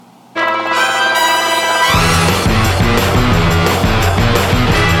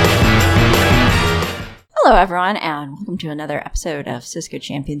Hello, everyone, and welcome to another episode of Cisco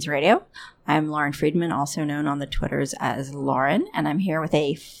Champions Radio. I'm Lauren Friedman, also known on the Twitters as Lauren, and I'm here with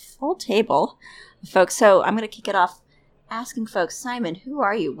a full table of folks. So I'm going to kick it off asking folks, Simon, who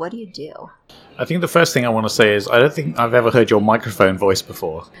are you? What do you do? I think the first thing I want to say is I don't think I've ever heard your microphone voice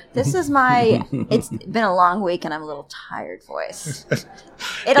before. This is my, it's been a long week and I'm a little tired voice.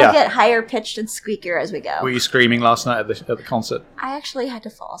 It'll get higher pitched and squeakier as we go. Were you screaming last night at the concert? I actually had to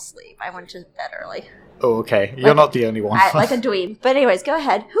fall asleep. I went to bed early. Oh, okay. You're not the only one. Like a dweeb. But anyways, go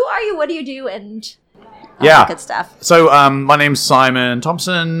ahead. Who are you? What do you do? And all that good stuff. So my name's Simon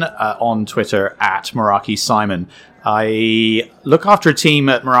Thompson, on Twitter at Meraki Simon. I look after a team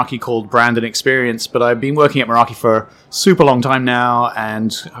at Meraki called Brand and Experience, but I've been working at Meraki for a super long time now,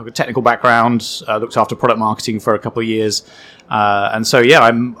 and I have a technical background. Looked after product marketing for a couple of years, and so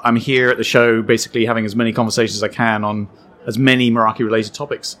I'm here at the show, basically having as many conversations as I can on as many Meraki-related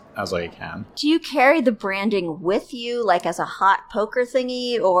topics as I can. Do you carry the branding with you, like as a hot poker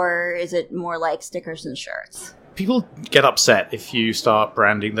thingy, or is it more like stickers and shirts? People get upset if you start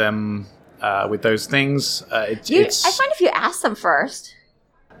branding them with those things. I find if you ask them first.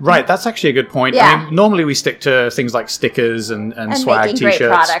 Right, that's actually a good point. Yeah. I mean, normally we stick to things like stickers and swag making t-shirts. Great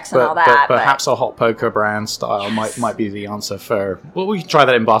products and all that, but perhaps a hot poker brand style might be the answer for... Well, we can try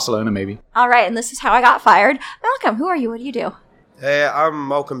that in Barcelona, maybe. All right, and this is how I got fired. Malcolm, who are you? What do you do? I'm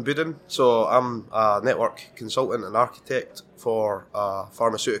Malcolm Boudin, so I'm a network consultant and architect for a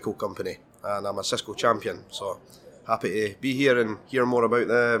pharmaceutical company, and I'm a Cisco champion, so happy to be here and hear more about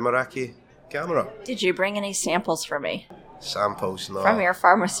the Meraki camera. Did you bring any samples for me? Samples, no. From your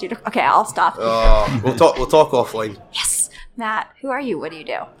pharmaceutical... Okay, I'll stop. We'll talk offline. Yes! Matt, who are you? What do you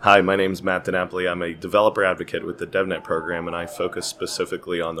do? Hi, my name's Matt DiNapoli. I'm a developer advocate with the DevNet program, and I focus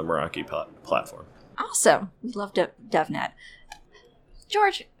specifically on the Meraki platform. Awesome. We love DevNet.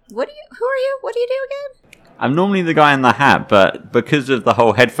 George, who are you? What do you do again? I'm normally the guy in the hat, but because of the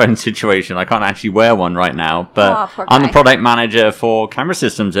whole headphone situation, I can't actually wear one right now. But I'm the product manager for camera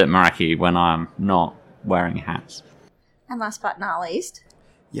systems at Meraki when I'm not wearing hats. And last but not least...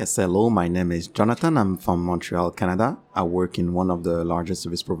 Yes, hello, my name is Jonathan. I'm from Montreal, Canada. I work in one of the largest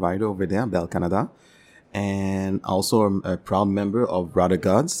service providers over there, Bell Canada. And also I'm a proud member of Brother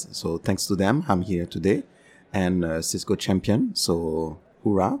Gods. So thanks to them, I'm here today. And Cisco champion, so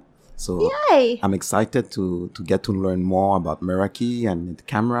hoorah. So yay. I'm excited to get to learn more about Meraki and the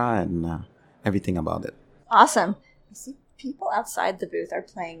camera and everything about it. Awesome. I see people outside the booth are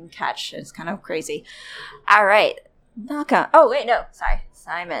playing catch. It's kind of crazy. All right.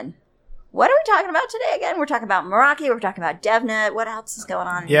 Simon. What are we talking about today again? We're talking about Meraki. We're talking about DevNet. What else is going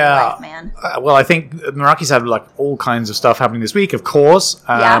on in your life, man? Well, I think Meraki's had all kinds of stuff happening this week, of course.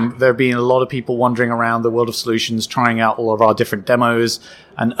 There have been a lot of people wandering around the world of solutions, trying out all of our different demos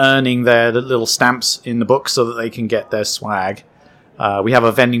and earning their little stamps in the book so that they can get their swag. We have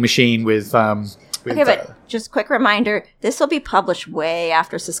a vending machine with but just quick reminder, this will be published way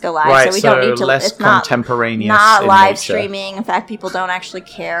after Cisco Live, right, so we don't need to... less it's contemporaneous. Not live nature. Streaming. In fact, people don't actually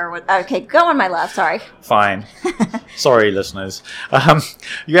care. Okay, go on my left, sorry. Fine. Sorry, listeners.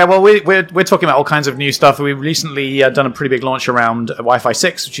 We're talking about all kinds of new stuff. We've recently done a pretty big launch around Wi-Fi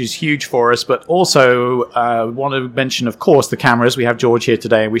 6, which is huge for us, but also want to mention, of course, the cameras. We have George here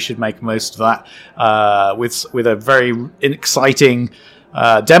today, and we should make most of that with a very exciting...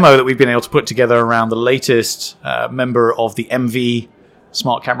 demo that we've been able to put together around the latest member of the MV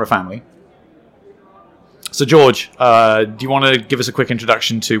smart camera family. So, George, do you want to give us a quick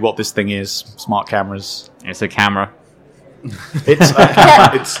introduction to what this thing is? Smart cameras. It's a camera. It's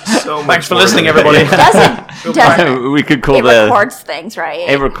so much. Thanks for listening, everybody. It doesn't. We could call it records things, right?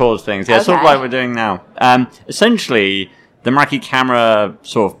 It records things. Yeah, sort of like we're doing now. Essentially, the Meraki camera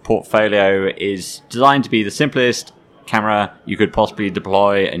sort of portfolio is designed to be the simplest camera you could possibly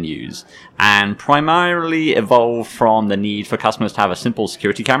deploy and use, and primarily evolved from the need for customers to have a simple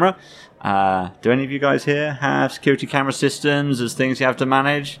security camera. Do any of you guys here have security camera systems as things you have to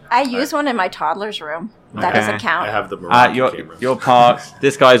manage? I use one in my toddler's room. That doesn't count. I have the Meraki camera. Your part.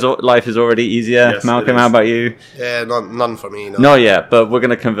 This guy's life is already easier. Yes, Malcolm, how about you? Yeah, none for me. No. Not yet, but we're going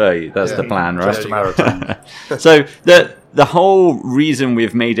to convert you. That's the plan, right? Just a matter of time. So the whole reason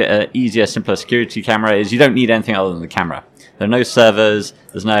we've made it an easier, simpler security camera is you don't need anything other than the camera. There are no servers,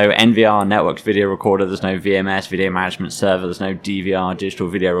 there's no NVR networked video recorder, there's no VMS video management server, there's no DVR digital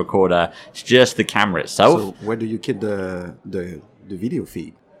video recorder. It's just the camera itself. So where do you keep the video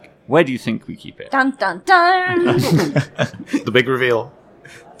feed? Where do you think we keep it? Dun dun dun. The big reveal.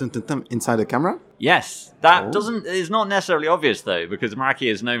 Inside the camera? Yes. That is not necessarily obvious, though, because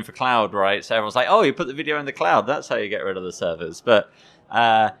Meraki is known for cloud, right? So everyone's like, oh, you put the video in the cloud. That's how you get rid of the servers. But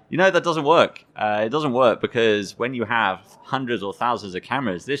That doesn't work. It doesn't work because when you have hundreds or thousands of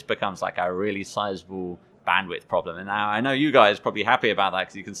cameras, this becomes like a really sizable bandwidth problem. And now I know you guys are probably happy about that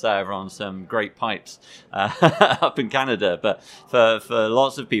because you can serve on some great pipes up in Canada. But for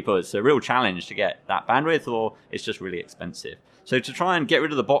lots of people, it's a real challenge to get that bandwidth, or it's just really expensive. So to try and get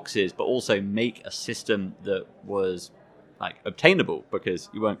rid of the boxes, but also make a system that was like obtainable because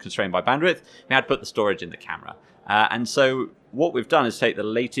you weren't constrained by bandwidth, we had to put the storage in the camera. And so what we've done is take the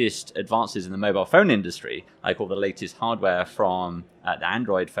latest advances in the mobile phone industry, like all the latest hardware from the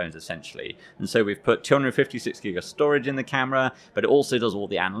Android phones, essentially. And so we've put 256 gig of storage in the camera, but it also does all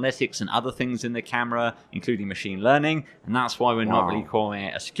the analytics and other things in the camera, including machine learning. And that's why we're not really calling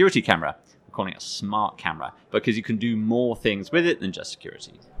it a security camera. We're calling it a smart camera, because you can do more things with it than just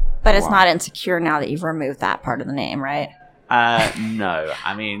security. But it's not insecure now that you've removed that part of the name, right? No,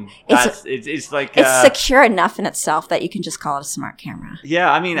 I mean, it's like... It's secure enough in itself that you can just call it a smart camera. Yeah,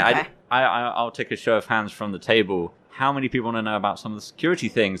 I mean, Okay. I'll take a show of hands from the table. How many people want to know about some of the security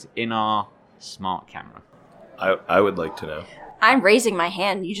things in our smart camera? I would like to know. I'm raising my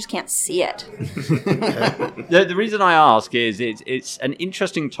hand. You just can't see it. The reason I ask is it's an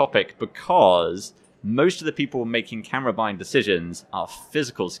interesting topic because most of the people making camera buying decisions are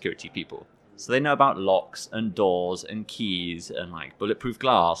physical security people. So they know about locks and doors and keys and like bulletproof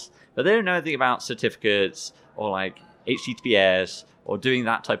glass, but they don't know anything about certificates or like HTTPS or doing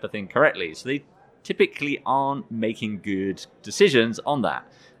that type of thing correctly. So they typically aren't making good decisions on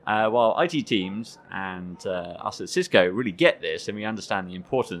that. While IT teams and us at Cisco really get this and we understand the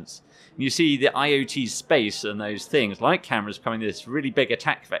importance. And you see the IoT space and those things like cameras becoming this really big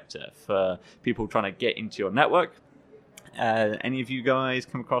attack vector for people trying to get into your network. Any of you guys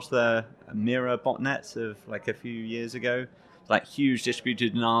come across the Mira botnets of like a few years ago? Like huge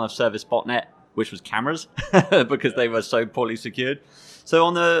distributed denial of service botnet, which was cameras because they were so poorly secured. So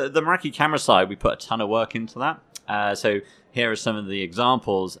on the Meraki camera side, we put a ton of work into that. So here are some of the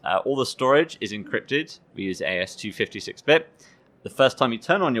examples. All the storage is encrypted. We use AES-256-bit. The first time you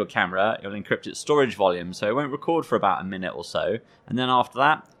turn on your camera, it'll encrypt its storage volume, so it won't record for about a minute or so. And then after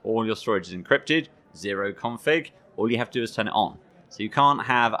that, all your storage is encrypted, zero config. All you have to do is turn it on. So you can't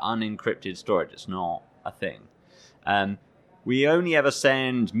have unencrypted storage. It's not a thing. We only ever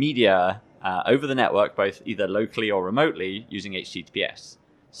send media over the network, both either locally or remotely, using HTTPS.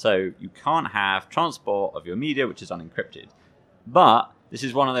 So you can't have transport of your media, which is unencrypted. But this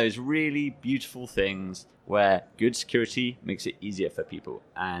is one of those really beautiful things where good security makes it easier for people.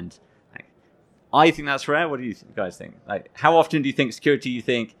 And I think that's rare. What do you guys think? Like, how often do you think you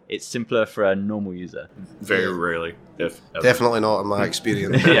think it's simpler for a normal user? Very rarely, if ever. Definitely not in my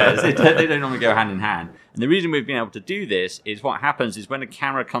experience. Yeah, they don't normally go hand in hand. And the reason we've been able to do this is what happens is when a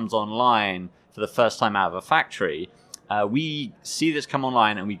camera comes online for the first time out of a factory, we see this come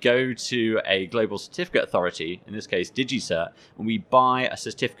online and we go to a global certificate authority, in this case DigiCert, and we buy a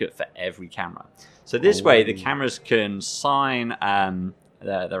certificate for every camera. So this way the cameras can sign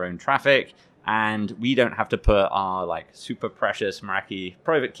their own traffic, and we don't have to put our like super precious Meraki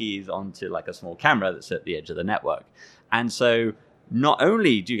private keys onto like a small camera that's at the edge of the network. And so not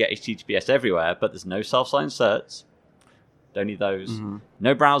only do you get HTTPS everywhere, but there's no self-signed certs. Don't need those. Mm-hmm.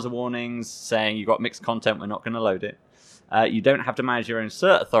 No browser warnings saying you've got mixed content, we're not going to load it. You don't have to manage your own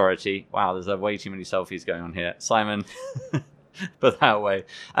cert authority. Wow, there's way too many selfies going on here. Simon, put that away.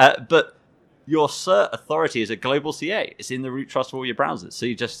 But your cert authority is a global CA. It's in the root trust of all your browsers. So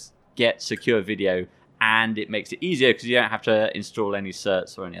you just get secure video, and it makes it easier because you don't have to install any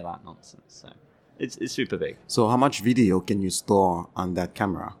certs or any of that nonsense. So it's super big. So how much video can you store on that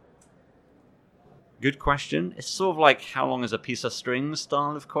camera? Good question. It's sort of like how long is a piece of string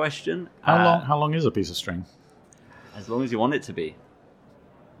style of question. How long is a piece of string? As long as you want it to be.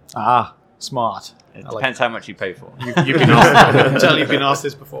 Ah, smart. It depends how much you pay for. You've been asked. I can tell you've been asked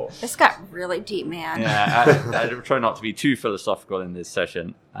this before. This got really deep, man. Yeah, I'll try not to be too philosophical in this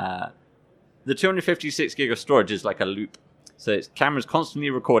session. The 256 gig of storage is like a loop. So its camera's constantly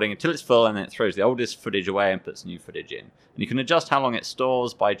recording until it's full, and then it throws the oldest footage away and puts new footage in. And you can adjust how long it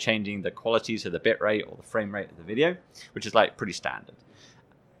stores by changing the quality, so the bit rate or the frame rate of the video, which is like pretty standard.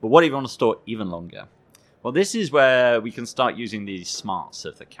 But what if you want to store even longer? Well, this is where we can start using the smarts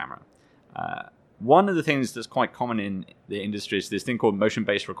of the camera. One of the things that's quite common in the industry is this thing called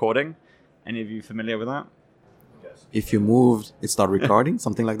motion-based recording. Any of you familiar with that? Yes. If you moved, it starts recording,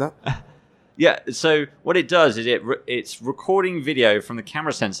 something like that? Yeah, so what it does is it's recording video from the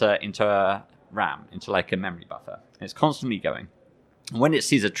camera sensor into a RAM, into like a memory buffer. And it's constantly going. And when it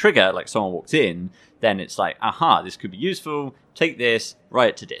sees a trigger, like someone walks in, then it's like, aha, this could be useful, take this, write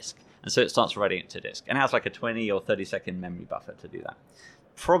it to disk. And so it starts writing it to disk. And it has like a 20 or 30 second memory buffer to do that.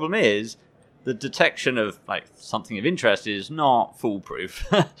 Problem is, the detection of like something of interest is not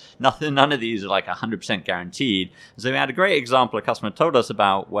foolproof. None of these are like 100% guaranteed. So we had a great example a customer told us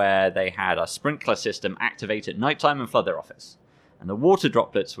about where they had a sprinkler system activate at nighttime and flood their office. And the water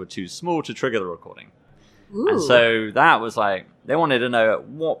droplets were too small to trigger the recording. Ooh. And so that was like, they wanted to know at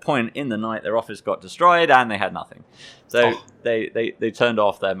what point in the night their office got destroyed, and they had nothing. So they turned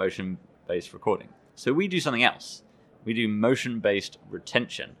off their motion-based recording. So we do something else. We do motion-based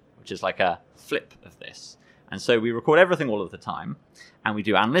retention, which is like a flip of this. And so we record everything all of the time, and we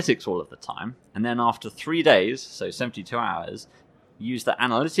do analytics all of the time. And then after 3 days, so 72 hours, use the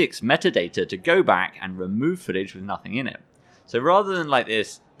analytics metadata to go back and remove footage with nothing in it. So rather than like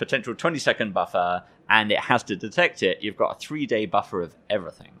this potential 20-second buffer, and it has to detect it, you've got a 3-day buffer of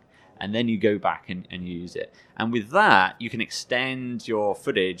everything. And then you go back and you use it. And with that, you can extend your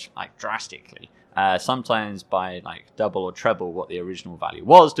footage like drastically. Sometimes by like double or treble what the original value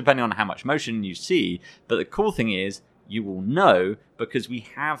was, depending on how much motion you see. But the cool thing is, you will know because we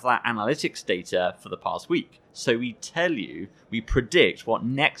have that analytics data for the past week. So we tell you, we predict what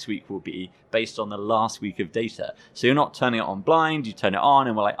next week will be based on the last week of data. So you're not turning it on blind, you turn it on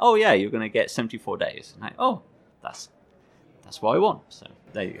and we're like, oh yeah, you're going to get 74 days. And like, oh, that's what I want. So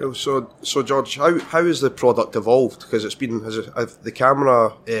there you go. So George, how has the product evolved? Because it's been, the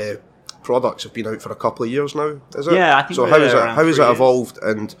camera products have been out for a couple of years now, is it? Yeah, I think so. how has it evolved,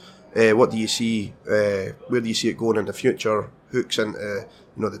 and what do you see? Where do you see it going in the future? Hooks into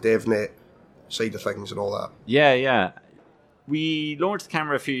the DevNet side of things and all that. Yeah. We launched the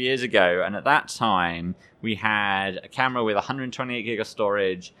camera a few years ago, and at that time we had a camera with 128 gig of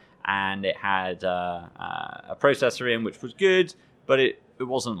storage, and it had a processor in which was good, but it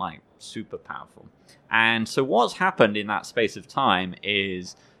wasn't like super powerful. And so what's happened in that space of time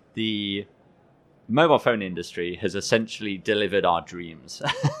is the mobile phone industry has essentially delivered our dreams.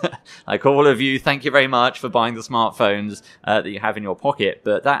 Like all of you, thank you very much for buying the smartphones that you have in your pocket.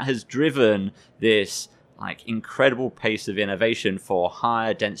 But that has driven this like incredible pace of innovation for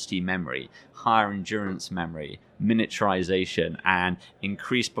higher density memory, higher endurance memory, miniaturization, and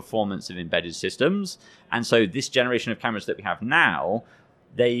increased performance of embedded systems. And so this generation of cameras that we have now,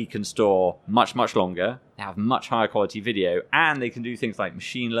 they can store much, much longer, they have much higher quality video, and they can do things like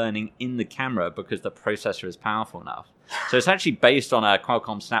machine learning in the camera because the processor is powerful enough. So it's actually based on a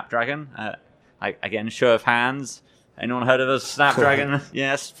Qualcomm Snapdragon. Again, show of hands. Anyone heard of a Snapdragon?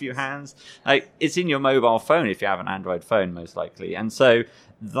 Yes, a few hands. It's in your mobile phone if you have an Android phone, most likely. And so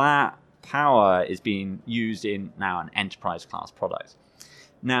that power is being used in now an enterprise class product.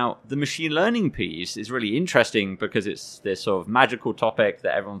 Now, the machine learning piece is really interesting because it's this sort of magical topic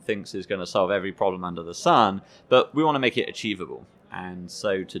that everyone thinks is going to solve every problem under the sun, but we want to make it achievable. And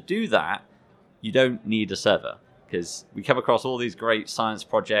so to do that, you don't need a server, because we come across all these great science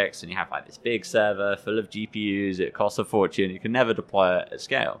projects and you have like this big server full of GPUs, it costs a fortune, you can never deploy it at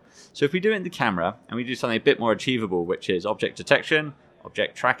scale. So if we do it in the camera and we do something a bit more achievable, which is object detection,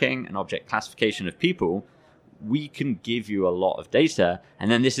 object tracking, and object classification of people, we can give you a lot of data.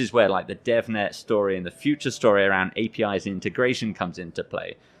 And then this is where like the DevNet story and the future story around APIs and integration comes into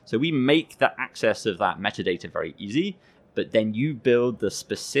play. So we make the access of that metadata very easy, but then you build the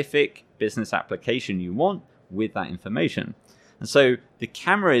specific business application you want with that information. And so the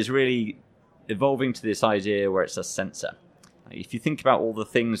camera is really evolving to this idea where it's a sensor. If you think about all the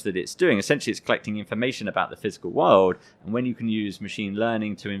things that it's doing, essentially it's collecting information about the physical world. And when you can use machine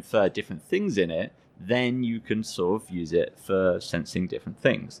learning to infer different things in it, then you can sort of use it for sensing different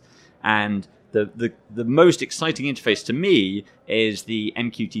things. And the most exciting interface to me is the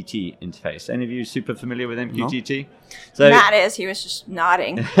MQTT interface. Any of you super familiar with MQTT? No. So, Matt is. He was just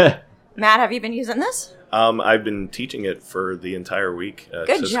nodding. Matt, have you been using this? I've been teaching it for the entire week.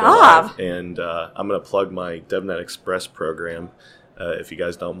 Good Cisco job. Live, and I'm going to plug my DevNet Express program, if you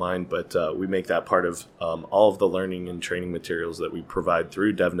guys don't mind. But we make that part of all of the learning and training materials that we provide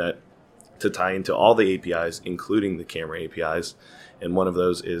through DevNet to tie into all the APIs, including the camera APIs. And one of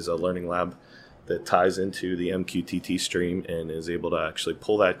those is a learning lab that ties into the MQTT stream and is able to actually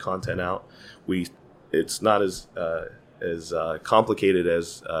pull that content out. It's not as complicated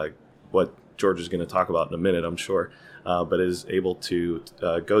as what George is going to talk about in a minute, I'm sure, but is able to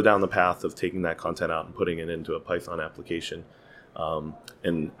go down the path of taking that content out and putting it into a Python application.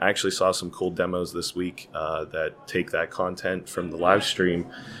 And I actually saw some cool demos this week that take that content from the live stream,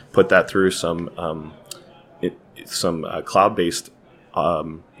 put that through some cloud-based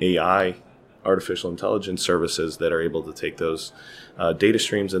AI, artificial intelligence services that are able to take those data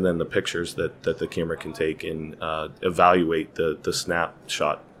streams and then the pictures that the camera can take and evaluate the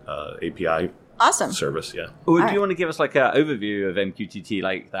snapshot API Awesome. service. Yeah. Or do Alright. you want to give us like an overview of MQTT,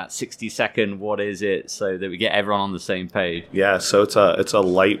 like that 60-second, what is it, so that we get everyone on the same page? Yeah, so it's a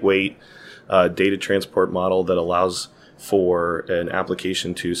lightweight data transport model that allows for an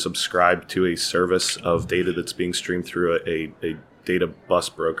application to subscribe to a service of data that's being streamed through a data bus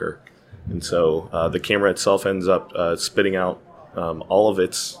broker. And so the camera itself ends up spitting out all of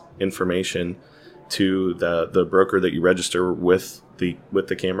its information to the broker that you register with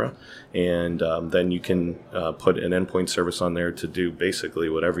the camera, and then you can put an endpoint service on there to do basically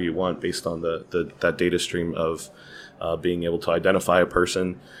whatever you want based on that data stream of being able to identify a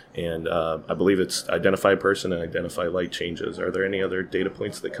person, and I believe it's identify a person and identify light changes. Are there any other data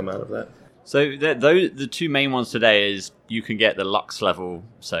points that come out of that? So the two main ones today is you can get the lux level,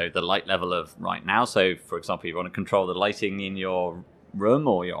 so the light level of right now. So for example, if you want to control the lighting in your room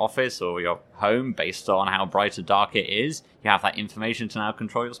or your office or your home based on how bright or dark it is, you have that information to now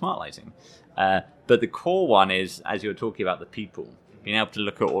control your smart lighting. But the core one is, as you were talking about, the people. Being able to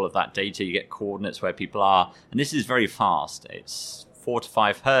look at all of that data, you get coordinates where people are, and this is very fast. It's 4 to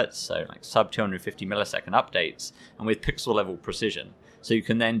 5 hertz, so like sub 250 millisecond updates, and with pixel level precision. So you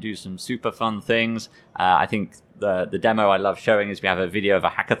can then do some super fun things. I think the demo I love showing is we have a video of a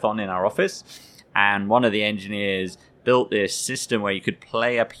hackathon in our office, and one of the engineers built this system where you could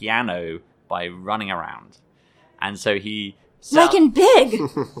play a piano by running around. And so he... Like in Big.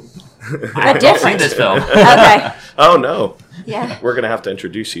 I've not seen this film. Okay. Oh no, Yeah. we're gonna have to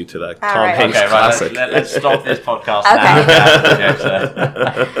introduce you to that All Tom right. Hanks Okay, right, classic. let's stop this podcast Okay.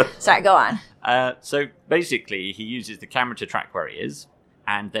 now. Sorry, go on. So basically, he uses the camera to track where he is,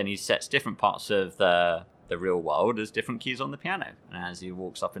 and then he sets different parts of the real world as different keys on the piano. And as he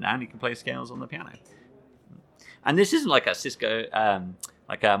walks up and down, he can play scales on the piano. And this isn't like a Cisco,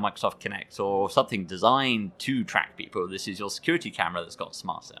 like a Microsoft Kinect or something designed to track people. This is your security camera that's got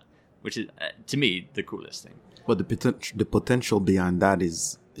smarter, which is, to me, the coolest thing. But the potential behind that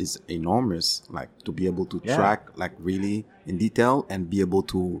is enormous. Like to be able to track like really in detail and be able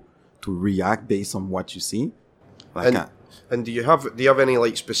to react based on what you see. Like And do you have any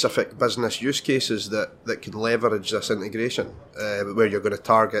like specific business use cases that can leverage this integration, where you're going to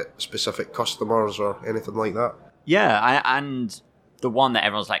target specific customers or anything like that? Yeah, and the one that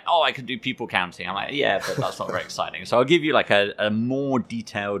everyone's like, oh, I can do people counting. I'm like, yeah, but that's not very exciting. So I'll give you like a more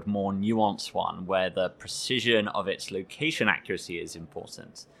detailed, more nuanced one where the precision of its location accuracy is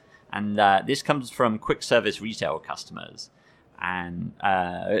important. And this comes from quick service retail customers and,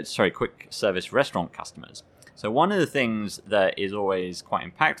 quick service restaurant customers. So one of the things that is always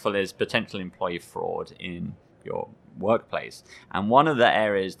quite impactful is potential employee fraud in your workplace. And one of the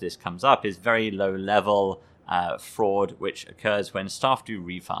areas this comes up is very low level fraud, which occurs when staff do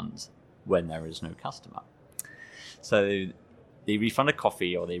refunds when there is no customer. So they refund a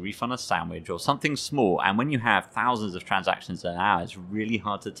coffee or they refund a sandwich or something small, and when you have thousands of transactions an hour, it's really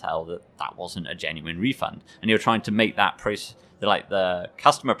hard to tell that wasn't a genuine refund. And you're trying to make that process, like the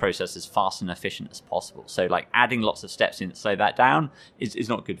customer process, as fast and efficient as possible. So like adding lots of steps in to slow that down is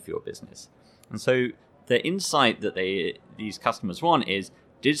not good for your business. And so the insight that these customers want is,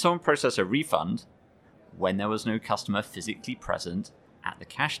 did someone process a refund when there was no customer physically present at the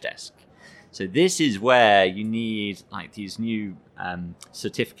cash desk? So this is where you need like these new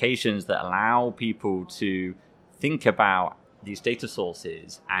certifications that allow people to think about these data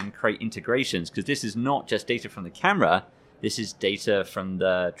sources and create integrations, because this is not just data from the camera, this is data from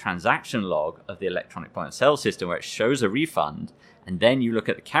the transaction log of the electronic point of sale system where it shows a refund, and then you look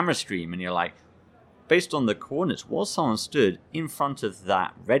at the camera stream and you're like, based on the coordinates, was someone stood in front of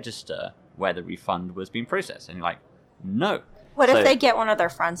that register where the refund was being processed? And you're like, no. What So- if they get one of their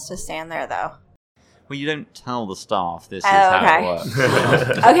friends to stand there, though? Well, you don't tell the staff this is Oh, how okay. it works.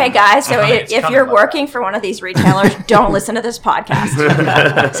 Okay, guys, so It's if kind you're of working for one of these retailers, don't listen to this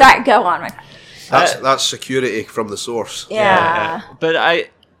podcast. Sorry, go on, Mike. That's security from the source. Yeah. But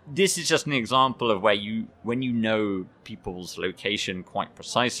this is just an example of where when you know people's location quite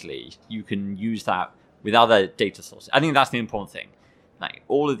precisely, you can use that with other data sources. I think that's the important thing. Like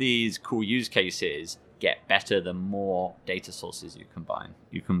all of these cool use cases get better the more data sources you combine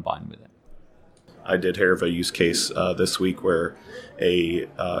with it. I did hear of a use case this week where a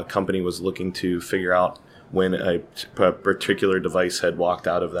company was looking to figure out when a particular device had walked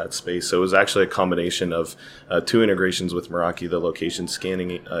out of that space. So it was actually a combination of two integrations with Meraki, the location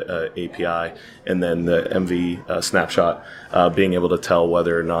scanning API, and then the MV snapshot, being able to tell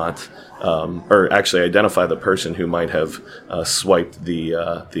whether or not, or actually identify the person who might have swiped the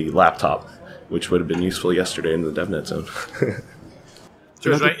laptop, which would have been useful yesterday in the DevNet zone.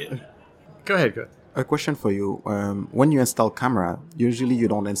 George, go ahead. A question for you. When you install camera, usually you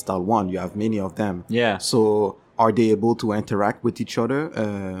don't install one, you have many of them. Yeah. So are they able to interact with each other,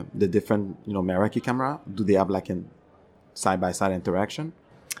 the different, Meraki camera? Do they have like a side-by-side interaction?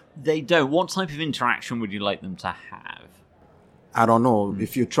 They don't. What type of interaction would you like them to have? I don't know.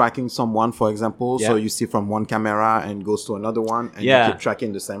 If you're tracking someone, for example, so you see from one camera and goes to another one, and you keep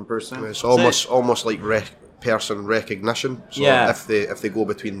tracking the same person. It's almost like person recognition. So if they go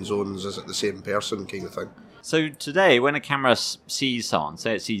between zones, is it the same person kind of thing? So today, when a camera sees someone,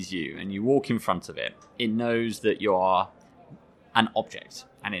 say it sees you, and you walk in front of it, it knows that you're an object,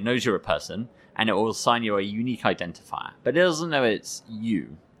 and it knows you're a person, and it will assign you a unique identifier. But it doesn't know it's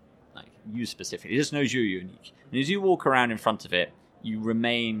you, like you specifically. It just knows you're unique. And as you walk around in front of it, you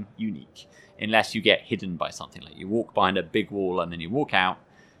remain unique, unless you get hidden by something. Like you walk behind a big wall and then you walk out.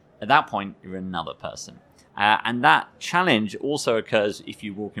 At that point, you're another person. And that challenge also occurs if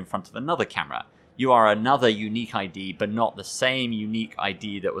you walk in front of another camera. You are another unique ID, but not the same unique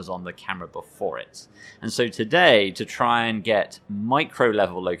ID that was on the camera before it. And so today, to try and get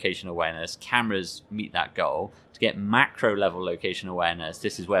micro-level location awareness, cameras meet that goal. To get macro-level location awareness,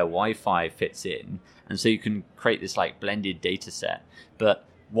 this is where Wi-Fi fits in. And so you can create this like blended data set. But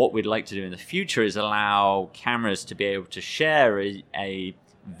what we'd like to do in the future is allow cameras to be able to share a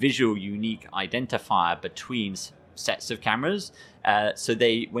visual unique identifier between sets of cameras, so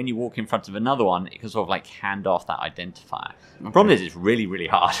when you walk in front of another one, it can sort of like hand off that identifier. The problem is it's really, really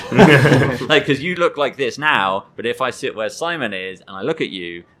hard. Like, because you look like this now, but if I sit where Simon is and I look at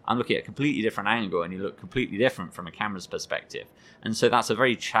you, I'm looking at a completely different angle and you look completely different from a camera's perspective. And so that's a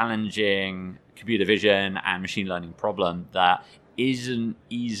very challenging computer vision and machine learning problem that isn't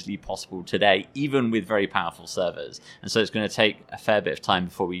easily possible today, even with very powerful servers. And so it's going to take a fair bit of time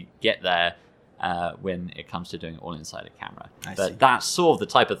before we get there when it comes to doing it all inside a camera. But that's sort of the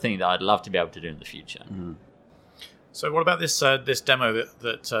type of thing that I'd love to be able to do in the future. Mm. So what about this demo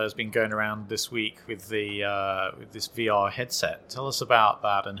that has been going around this week with with this VR headset? Tell us about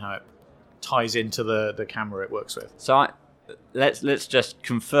that and how it ties into the camera it works with. So let's just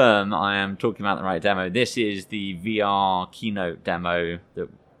confirm I am talking about the right demo. This is the VR keynote demo that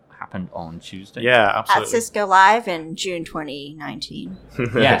happened on Tuesday. Yeah, absolutely. At Cisco Live in June 2019.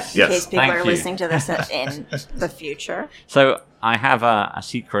 Yes. In case people Thank are you. listening to this in the future. So I have a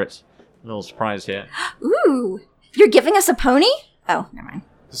secret little surprise here. Ooh, you're giving us a pony? Oh, never mind.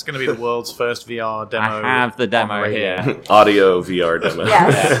 This is going to be the world's first VR demo. I have the demo on radio. here. Audio VR demo.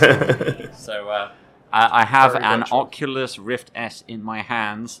 Yes. So I have Very an virtual. Oculus Rift S in my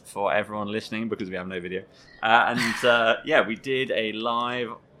hands for everyone listening because we have no video. And we did a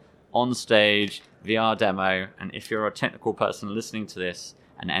live on-stage VR demo. And if you're a technical person listening to this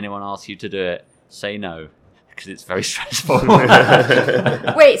and anyone asks you to do it, say no because it's very stressful.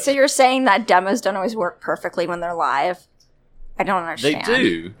 Wait, so you're saying that demos don't always work perfectly when they're live? I don't They understand.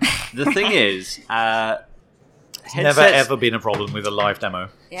 do. The thing is, Never headsets- ever been a problem with a live demo.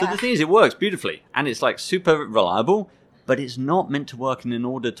 So the thing is, it works beautifully, and it's like super reliable, but it's not meant to work in an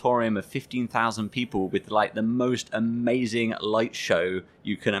auditorium of 15,000 people with like the most amazing light show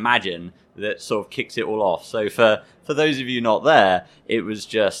you can imagine that sort of kicks it all off. So for those of you not there, it was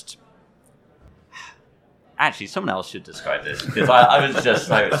just... Actually, someone else should describe this, because I was just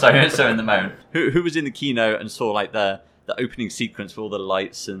so in the moment. Who was in the keynote and saw like the opening sequence with all the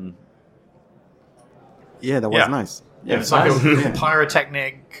lights and... Yeah, that was Yeah. nice. Yeah, it's like a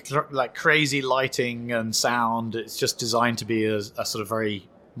pyrotechnic, like crazy lighting and sound. It's just designed to be a sort of very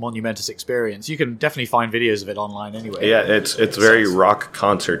monumentous experience. You can definitely find videos of it online anyway. Yeah, it's very rock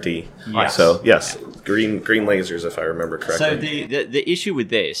concert-y. Yes. So yes, green lasers if I remember correctly. So the issue with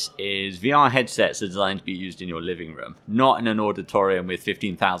this is VR headsets are designed to be used in your living room, not in an auditorium with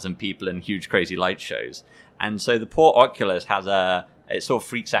 15,000 people and huge crazy light shows. And so the poor Oculus it sort of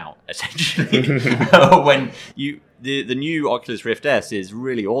freaks out essentially when the new Oculus Rift S is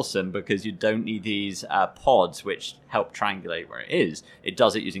really awesome because you don't need these pods which help triangulate where it is. It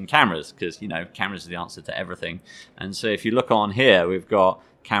does it using cameras because, cameras are the answer to everything. And so if you look on here, we've got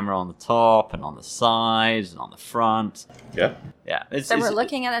camera on the top and on the sides and on the front. yeah. Yeah. So we're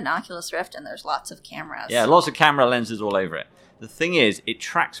looking at an Oculus Rift and there's lots of cameras. Yeah, lots of camera lenses all over it. The thing is, it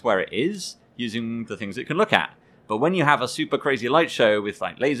tracks where it is using the things it can look at. But when you have a super crazy light show with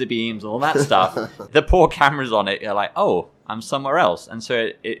like laser beams and all that stuff, the poor cameras on it, you're like, oh, I'm somewhere else. And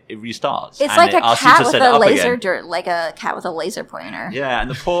so it restarts. It's and like it a asks you cat to with set it a up laser, again. like a cat with a laser pointer. Yeah,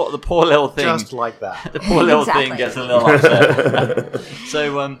 and the poor little thing. Just like that. The poor little Exactly. thing gets a little upset.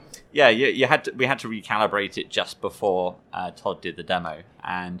 So, we had to recalibrate it just before Todd did the demo.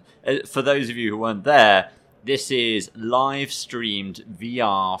 And for those of you who weren't there, This is live streamed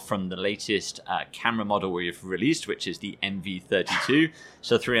VR from the latest camera model we've released, which is the MV32.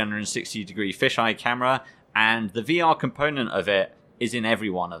 So 360-degree fisheye camera. And the VR component of it is in every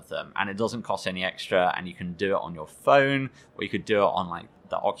one of them. And it doesn't cost any extra. And you can do it on your phone, or you could do it on like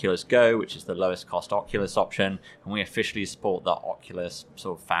the Oculus Go, which is the lowest cost Oculus option. And we officially support the Oculus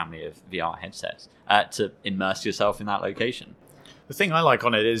sort of family of VR headsets to immerse yourself in that location. The thing I like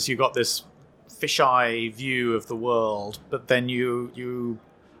on it is you got this fisheye view of the world, but then you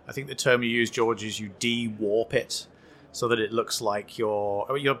I think the term you use, George, is you de-warp it so that it looks like you're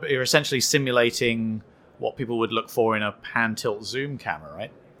essentially simulating what people would look for in a pan-tilt zoom camera,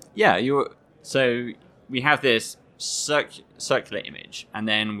 right? Yeah, so we have this circular image, and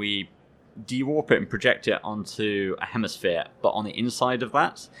then we de-warp it and project it onto a hemisphere, but on the inside of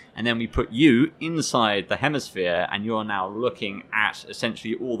that, and then we put you inside the hemisphere, and you're now looking at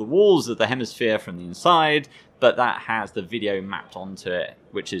essentially all the walls of the hemisphere from the inside, but that has the video mapped onto it,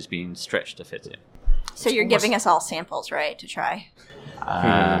 which is being stretched to fit in. So you're giving us all samples, right, to try?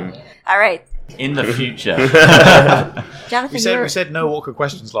 All right. In the future. Jonathan, we said no awkward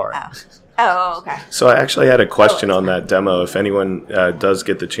questions, Laura. Oh, okay. So I actually had a question on that demo, if anyone does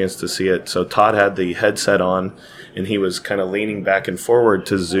get the chance to see it. So Todd had the headset on, and he was kind of leaning back and forward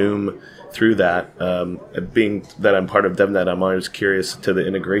to zoom through that. Being that I'm part of DevNet, I'm always curious to the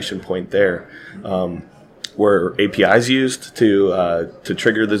integration point there. Were APIs used to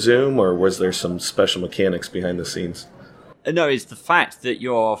trigger the zoom, or was there some special mechanics behind the scenes? No, it's the fact that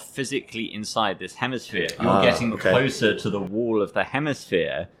you're physically inside this hemisphere. You're getting closer to the wall of the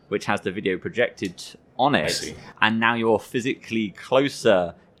hemisphere, which has the video projected on it, and now you're physically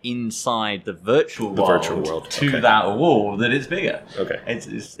closer inside the virtual world to that wall that is bigger. Okay,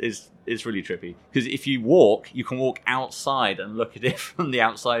 it's really trippy, because if you walk, you can walk outside and look at it from the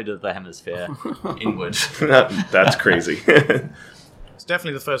outside of the hemisphere inward. That's crazy. It's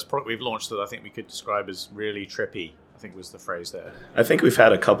definitely the first product we've launched that I think we could describe as really trippy. I think was the phrase there. I think we've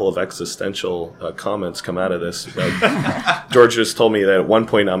had a couple of existential comments come out of this. George just told me that at one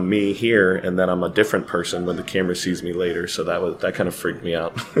point I'm me here, and then I'm a different person when the camera sees me later. So that kind of freaked me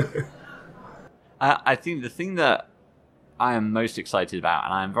out. I think the thing that I am most excited about,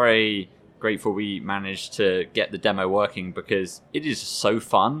 and I'm very grateful we managed to get the demo working, because it is so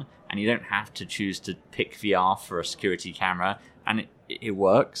fun, and you don't have to choose to pick VR for a security camera, and it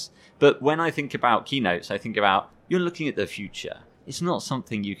works. But when I think about keynotes, I think about you're looking at the future. It's not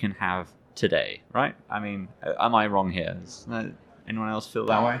something you can have today, right? I mean, am I wrong here? Does anyone else feel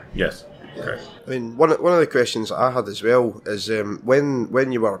that way? Yes. Okay. I mean, one of the questions I had as well is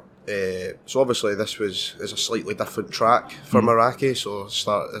when you were so obviously this is a slightly different track for Meraki. So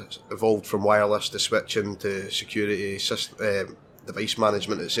evolved from wireless to switching to security, device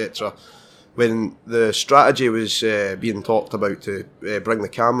management, etc. When the strategy was being talked about to bring the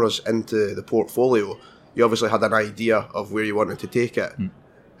cameras into the portfolio, you obviously had an idea of where you wanted to take it.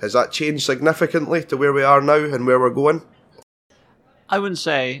 Has that changed significantly to where we are now and where we're going? I wouldn't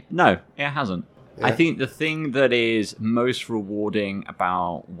say no, it hasn't. Yeah. I think the thing that is most rewarding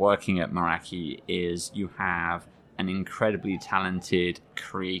about working at Meraki is you have an incredibly talented,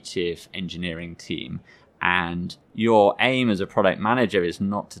 creative engineering team. And your aim as a product manager is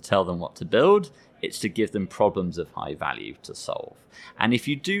not to tell them what to build, it's to give them problems of high value to solve. And if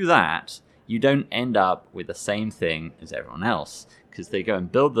you do that, you don't end up with the same thing as everyone else, because they go and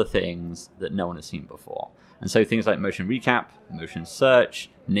build the things that no one has seen before. And so things like motion recap, motion search,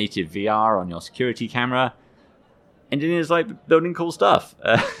 native VR on your security camera, engineers like building cool stuff,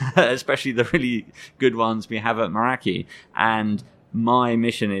 especially the really good ones we have at Meraki. And my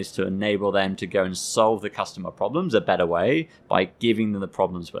mission is to enable them to go and solve the customer problems a better way by giving them the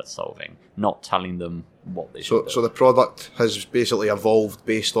problems worth solving, not telling them what they should do. So the product has basically evolved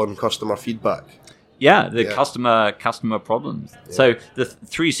based on customer feedback? Yeah, customer problems. Yeah. So the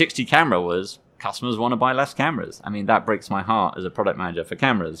 360 camera was customers want to buy less cameras. I mean, that breaks my heart as a product manager for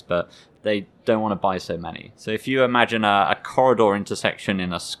cameras, but they don't want to buy so many. So if you imagine a corridor intersection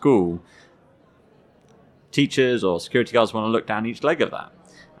in a school, teachers or security guards want to look down each leg of that.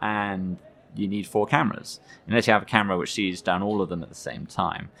 And you need 4 cameras, unless you have a camera which sees down all of them at the same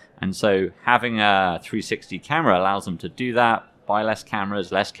time. And so having a 360 camera allows them to do that, buy less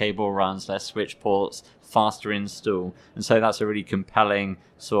cameras, less cable runs, less switch ports, faster install. And so that's a really compelling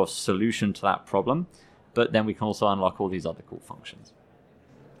sort of solution to that problem. But then we can also unlock all these other cool functions.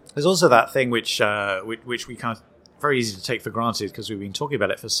 There's also that thing which we kind of very easy to take for granted because we've been talking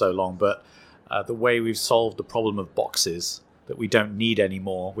about it for so long, but the way we've solved the problem of boxes that we don't need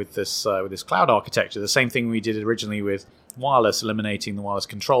anymore with this cloud architecture. The same thing we did originally with wireless, eliminating the wireless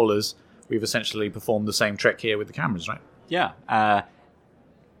controllers. we've essentially performed the same trick here with the cameras, right? Yeah.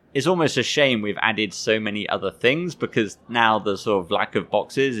 It's almost a shame we've added so many other things, because now the sort of lack of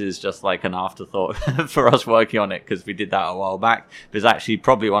boxes is just like an afterthought for us working on it, because we did that a while back. But it's actually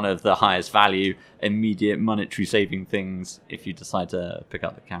probably one of the highest value, immediate monetary saving things if you decide to pick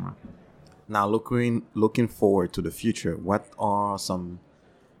up the camera. Now, looking forward to the future, what are some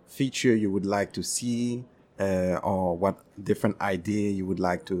feature you would like to see, or what different idea you would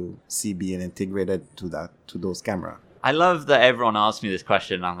like to see being integrated to those cameras? I love that everyone asks me this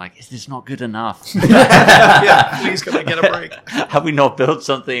question. I'm like, is this not good enough? Yeah, please can I get a break? Have we not built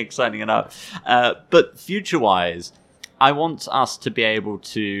something exciting enough? But future-wise, I want us to be able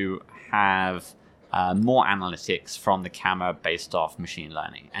to have more analytics from the camera based off machine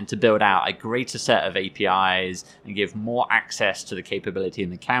learning, and to build out a greater set of APIs and give more access to the capability in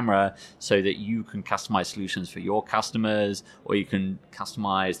the camera, so that you can customize solutions for your customers, or you can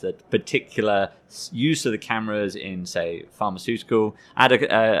customize the particular use of the cameras in, say, pharmaceutical. I had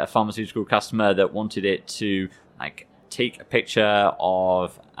a pharmaceutical customer that wanted it to like take a picture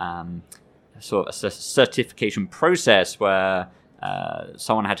of sort of a certification process where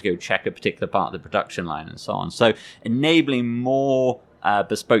someone had to go check a particular part of the production line and so on. So enabling more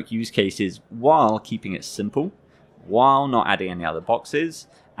bespoke use cases while keeping it simple, while not adding any other boxes,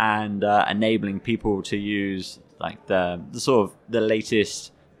 and enabling people to use like the sort of the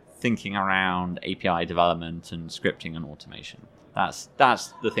latest thinking around API development and scripting and automation.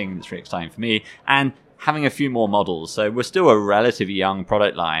 That's the thing that's really exciting for me. And having a few more models. So we're still a relatively young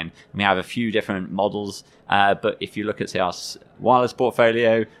product line. We have a few different models, but if you look at, say, our wireless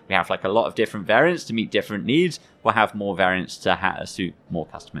portfolio, we have like a lot of different variants to meet different needs. We'll have more variants to suit more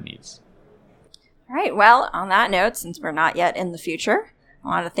customer needs. All right. Well, on that note, since we're not yet in the future, I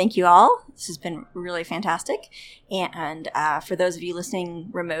want to thank you all. This has been really fantastic. And for those of you listening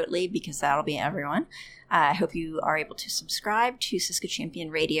remotely, because that'll be everyone, I hope you are able to subscribe to Cisco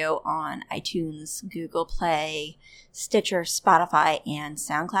Champion Radio on iTunes, Google Play, Stitcher, Spotify, and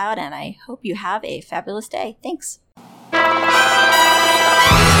SoundCloud. And I hope you have a fabulous day. Thanks.